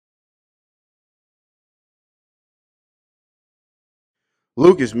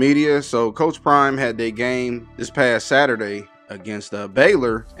Lucas Media. So Coach Prime had their game this past Saturday against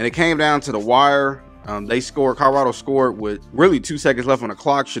Baylor, and it came down to the wire. Colorado scored with really 2 seconds left on the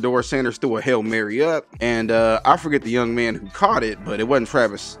clock. Shedeur Sanders threw a Hail Mary up, and I forget the young man who caught it, but it wasn't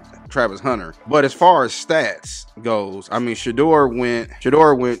Travis Hunter. But as far as stats goes, I mean, Shedeur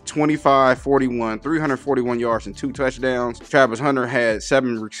went 25, 41, 341 yards and 2 touchdowns. Travis Hunter had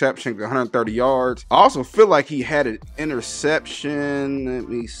 7 receptions, 130 yards. I also feel like he had an interception. Let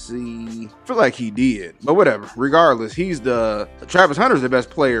me see. I feel like he did, but whatever. Regardless, Travis Hunter's the best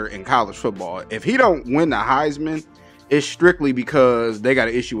player in college football. If he don't win the Heisman, it's strictly because they got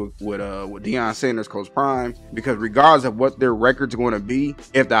an issue with Deion Sanders, Coach Prime. Because regardless of what their record's going to be,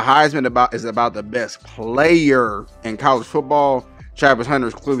 if the Heisman is about the best player in college football, Travis Hunter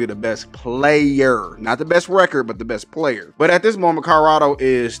is clearly the best player. Not the best record, but the best player. But at this moment, Colorado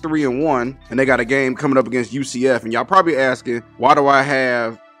is 3-1, and they got a game coming up against UCF. And y'all probably asking, why do I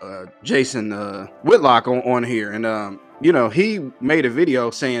have Jason Whitlock on here? And you know, he made a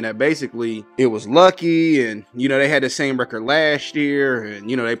video saying that basically it was lucky, and you know, they had the same record last year, and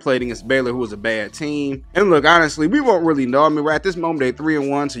you know, they played against Baylor, who was a bad team. And look, honestly, we won't really know. I mean, we're at this moment, they're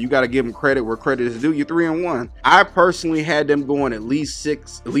 3-1, so you got to give them credit where credit is due. You're 3-1. I personally had them going at least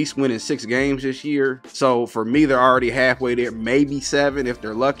winning 6 games this year. So for me, they're already halfway there, maybe 7 if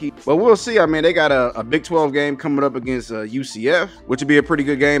they're lucky. But we'll see. I mean, they got a Big 12 game coming up against UCF, which would be a pretty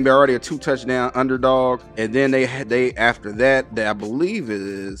good game. They're already a 2-touchdown underdog, and then after that, I believe it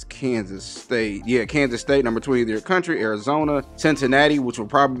is Kansas State. Yeah, Kansas State, number 20 of their country. Arizona, Cincinnati, which will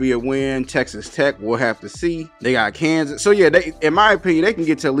probably be a win. Texas Tech, we'll have to see. They got Kansas. So yeah, in my opinion, they can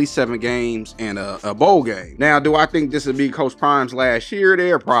get to at least 7 games and a bowl game. Now, do I think this would be Coach Prime's last year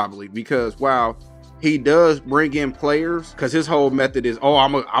there? Probably, because while he does bring in players, because his whole method is, oh,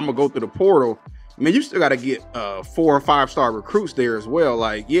 I'm gonna go through the portal. I mean, you still got to get 4 and 5-star recruits there as well.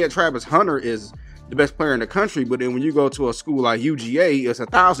 Like, yeah, Travis Hunter is the best player in the country, but then when you go to a school like UGA, it's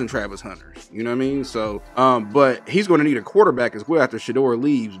 1,000 Travis Hunters. You know what I mean? So, but he's going to need a quarterback as well after Shedeur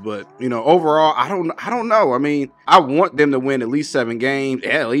leaves. But you know, overall, I don't know. I mean, I want them to win at least 7 games,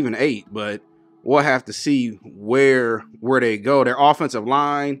 hell, even 8. But we'll have to see where they go. Their offensive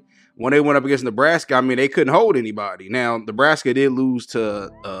line, when they went up against Nebraska, I mean, they couldn't hold anybody. Now, Nebraska did lose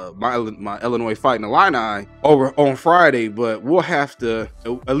to my Illinois Fighting Illini over on Friday, but we'll have to,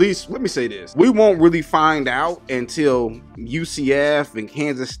 at least, let me say this. We won't really find out until UCF and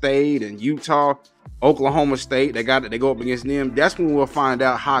Kansas State and Utah, Oklahoma State, they go up against them. That's when we'll find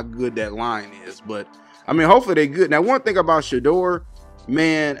out how good that line is. But, I mean, hopefully they're good. Now, one thing about Shedeur,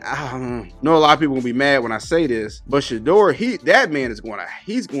 man, I know a lot of people will be mad when I say this, but Shedeur, he's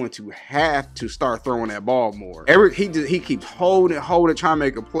going to have to start throwing that ball more. He keeps holding, trying to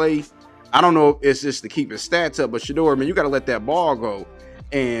make a play. I don't know if it's just to keep his stats up, but Shedeur, man, you got to let that ball go.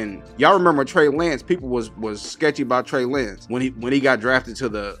 And y'all remember Trey Lance? People was sketchy about Trey Lance when he got drafted to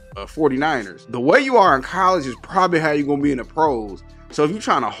the 49ers. The way you are in college is probably how you're gonna be in the pros. So if you're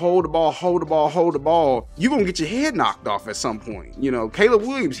trying to hold the ball, you're going to get your head knocked off at some point. You know, Caleb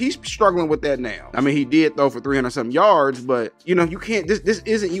Williams, he's struggling with that now. I mean, he did throw for 300-something yards, but, you know, you can't, this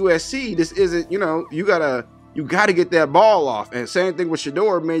isn't USC. This isn't, you know, you got to get that ball off. And same thing with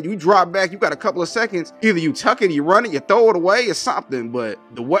Shedeur, man. You drop back, you got a couple of seconds. Either you tuck it, you run it, you throw it away or something. But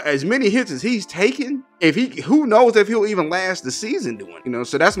as many hits as he's taken, who knows if he'll even last the season doing it, you know?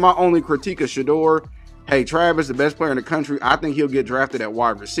 So that's my only critique of Shedeur. Hey, Travis, the best player in the country. I think he'll get drafted at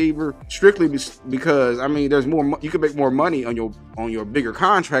wide receiver strictly because, I mean, there's more. You can make more money on your bigger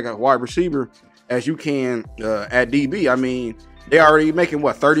contract at wide receiver as you can at DB. I mean, they already making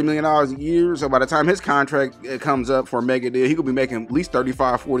what, $30 million a year. So by the time his contract comes up for a mega deal, he could be making at least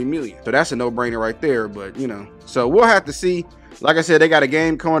 $35-40 million. So that's a no-brainer right there. But you know, so we'll have to see. Like I said, they got a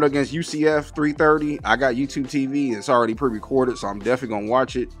game coming against UCF 3:30. I got YouTube TV. It's already pre-recorded, so I'm definitely gonna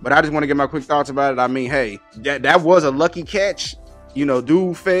watch it. But I just want to get my quick thoughts about it. I mean, hey, that was a lucky catch. You know,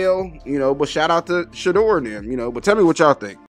 dude fell. You know, but shout out to Shedeur and them. You know, but tell me what y'all think.